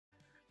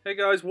Hey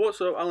guys,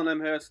 what's up?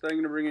 Al&Em here. Today I'm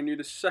going to bring you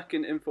the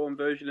second informed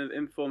version of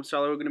Informed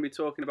Salah. We're going to be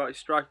talking about his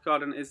striker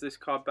card and is this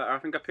card better. I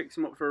think I picked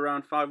him up for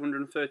around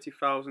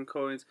 530,000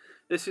 coins.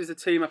 This is the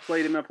team I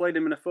played him. I played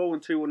him in a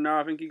 4-1-2-1 now.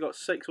 I think he got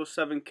 6 or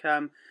 7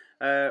 chem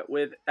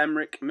with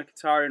Emric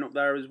Mkhitaryan up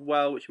there as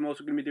well, which I'm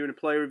also going to be doing a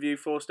play review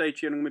for. Stay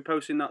tuned, I'm going to be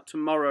posting that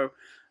tomorrow.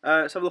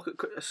 Let's have a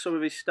look at some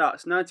of his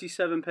stats.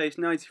 97 pace,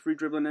 93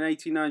 dribbling and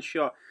 89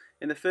 shot.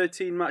 In the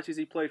 13 matches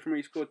he played for me,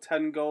 he scored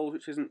 10 goals,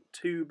 which isn't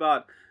too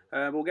bad.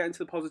 We'll get into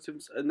the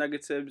positives and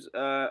negatives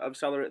of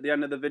Salah at the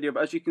end of the video.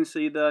 But as you can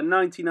see, the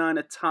 99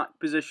 attack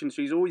position,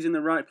 so he's always in the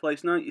right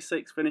place.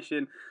 96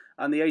 finishing,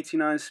 and the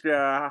 89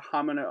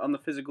 hammering it on the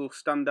physical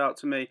stand out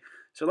to me.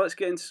 So let's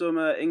get into some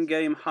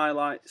in-game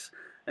highlights,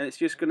 and it's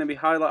just going to be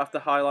highlight after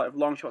highlight of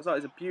long shots. That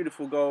is a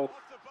beautiful goal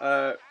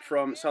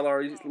from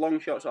Salah. His long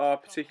shots are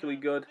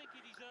particularly good.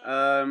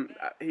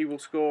 He will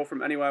score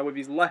from anywhere with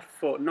his left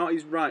foot, not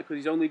his right, because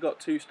he's only got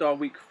 2-star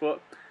weak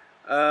foot.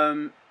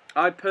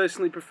 I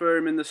personally prefer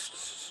him in the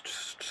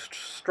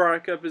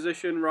striker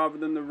position rather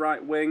than the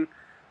right wing.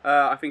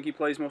 I think he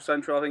plays more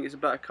central. I think it's a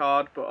better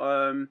card,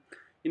 but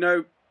you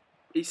know,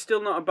 he's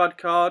still not a bad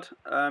card.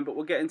 But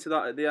we'll get into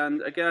that at the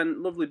end.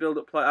 Again, lovely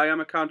build-up play. I am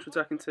a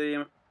counter-attacking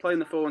team. Playing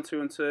the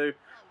 4-1-2-1-2.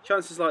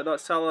 Chances like that,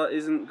 Salah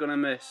isn't gonna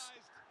miss.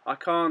 I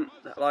can't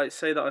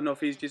say that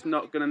enough. He's just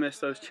not gonna miss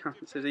those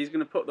chances. He's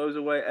gonna put those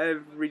away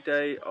every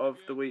day of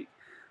the week.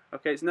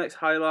 Okay, it's next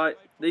highlight.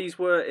 These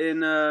were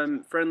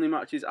in friendly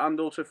matches and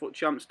also FUT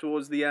Champs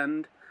towards the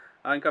end.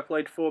 I think I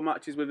played 4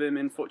 matches with him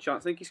in FUT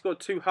Champs. I think he scored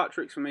 2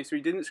 hat-tricks for me, so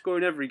he didn't score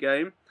in every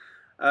game.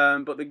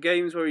 But the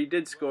games where he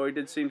did score, he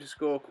did seem to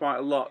score quite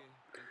a lot.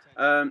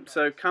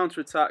 So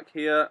counter-attack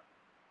here,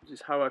 which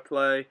is how I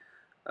play.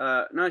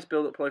 Nice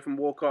build-up play from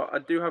Walcott. I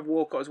do have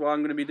Walcott as well.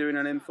 I'm going to be doing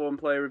an informed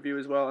player review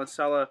as well. And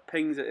Salah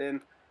pings it in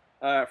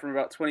from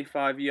about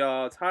 25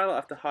 yards. Highlight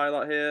after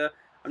highlight here.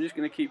 I'm just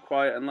going to keep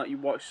quiet and let you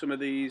watch some of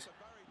these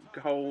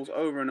goals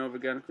over and over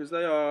again because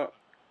they are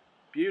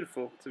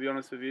beautiful, to be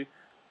honest with you.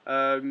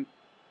 Yeah.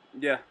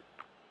 Well,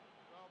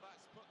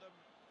 that's put them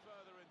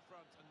further in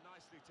front and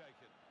nicely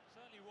taken.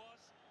 Certainly was,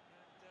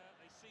 and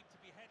they seem to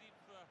be heading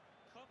for a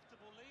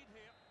comfortable lead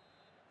here.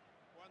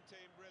 One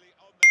team really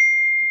on their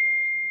game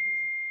today.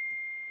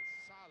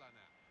 It's Salah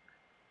now.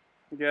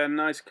 Again,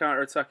 nice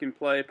counter-attacking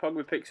play.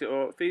 Pogba picks it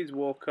up, feeds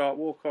Walcott.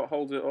 Walcott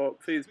holds it up,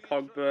 feeds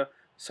Pogba.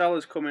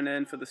 Salah's coming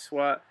in for the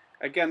sweat.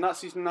 Again,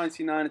 that's his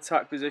 99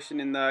 attack position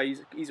in there.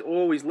 He's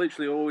always,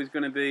 literally always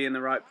going to be in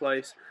the right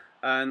place.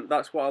 And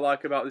that's what I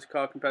like about this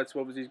card compared to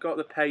others. He's got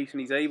the pace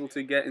and he's able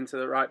to get into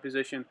the right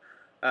position.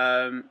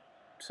 So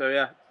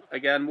yeah,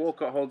 again,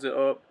 Walcott holds it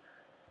up.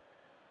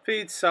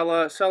 Feeds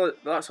Salah. Salah,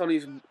 that's on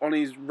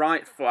his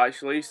right foot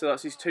actually, so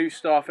that's his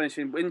 2-star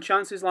finishing. In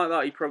chances like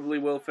that, he probably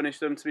will finish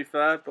them. To be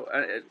fair, but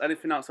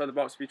anything outside the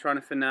box, if you're trying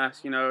to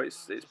finesse, you know,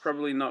 it's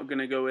probably not going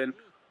to go in.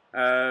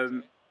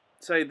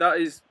 Say that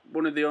is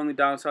one of the only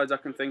downsides I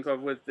can think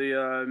of with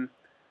the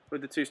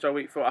 2-star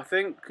weak foot. I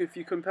think if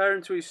you compare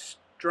him to his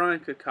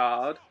striker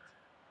card,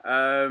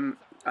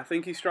 I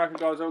think his striker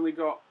card's only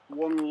got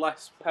 1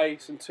 less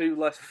pace and 2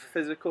 less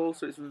physical,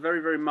 so it's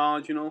very, very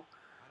marginal.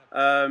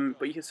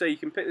 But you can say you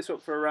can pick this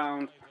up for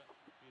around,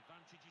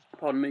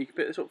 pardon me, you can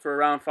pick this up for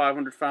around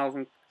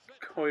 500,000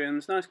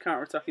 coins. Nice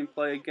counter-attacking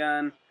play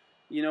again.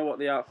 You know what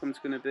the outcome's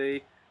going to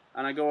be.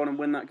 And I go on and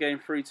win that game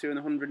 3-2 in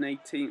the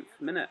 118th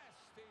minute.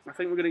 I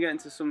think we're going to get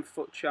into some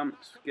FUT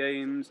Champs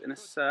games in a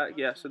sec.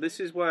 Yeah, so this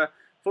is where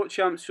FUT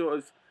Champs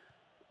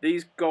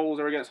these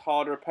goals are against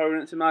harder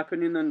opponents in my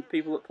opinion than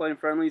people that play in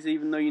friendlies,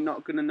 even though you're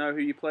not going to know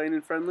who you're playing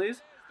in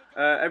friendlies.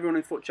 Everyone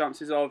in FUT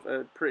Champs is of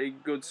a pretty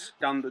good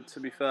standard, to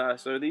be fair.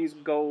 So these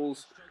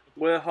goals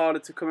were harder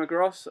to come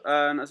across,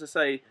 and as I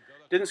say,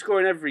 didn't score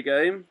in every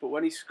game, but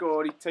when he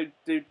scored, he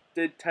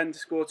did tend to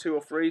score 2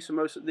 or 3. So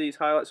most of these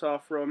highlights are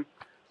from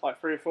like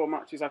 3 or 4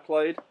 matches I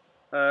played.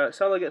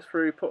 Salah gets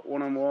through, put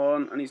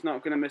 1-on-1, and he's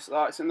not going to miss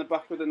that. It's in the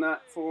back of the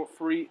net for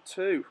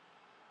 3-2.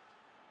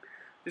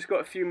 Just got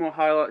a few more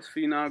highlights for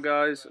you now,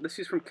 guys. This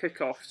is from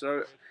kickoff. So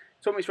it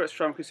took me to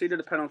extra time, conceded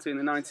a penalty in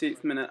the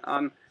 19th minute,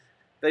 and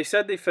they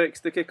said they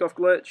fixed the kickoff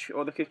glitch,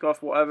 or the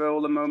kickoff whatever,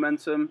 all the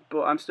momentum,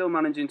 but I'm still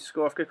managing to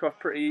score off kickoff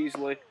pretty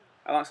easily.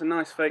 And that's a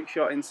nice fake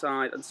shot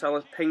inside, and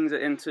Salah pings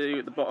it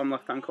into the bottom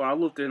left-hand corner. I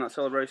love doing that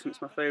celebration.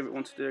 It's my favourite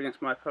one to do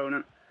against my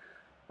opponent.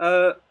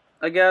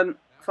 Again,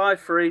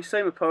 5-3,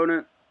 same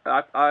opponent.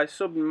 I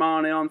subbed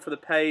Mane on for the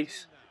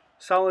pace.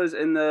 Salah's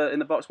in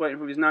the box waiting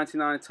for his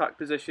 99 attack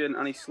position,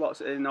 and he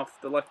slots it in off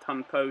the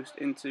left-hand post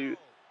into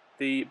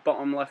the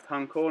bottom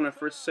left-hand corner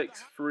for a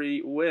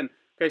 6-3 win.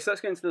 Okay, so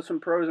let's get into some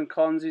pros and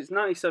cons. He's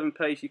 97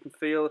 pace, you can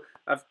feel.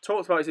 I've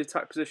talked about his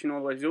attack position all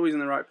the way. He's always in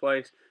the right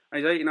place. And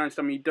he's 89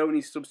 stamina, you don't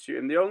need to substitute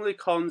him. The only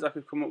cons I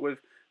could come up with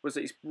was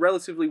that he's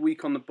relatively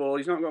weak on the ball.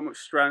 He's not got much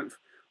strength.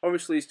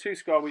 Obviously, he's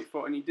 2-star weak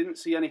foot, and you didn't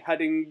see any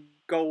heading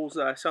goals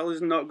there.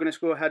 Salah's not going to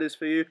score headers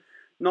for you.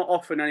 Not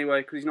often,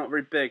 anyway, because he's not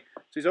very big.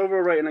 So his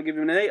overall rating, I give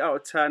him an 8 out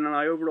of 10, and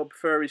I overall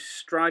prefer his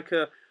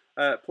striker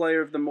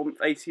player of the month,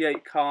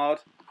 88 card.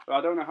 But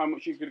I don't know how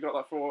much you could have got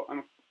that for.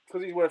 I'm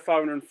because he's worth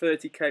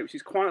 530k, which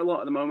is quite a lot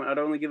at the moment, I'd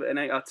only give it an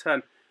 8 out of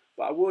 10.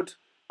 But I would,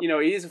 you know,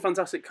 he is a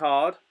fantastic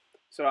card,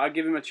 so I'd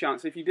give him a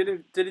chance. If you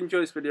did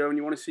enjoy this video and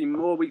you want to see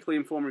more weekly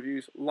inform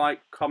reviews,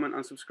 like, comment,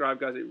 and subscribe,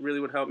 guys. It really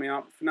would help me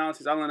out. For now,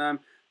 this is Al&Em,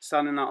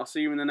 signing out. I'll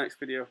see you in the next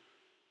video.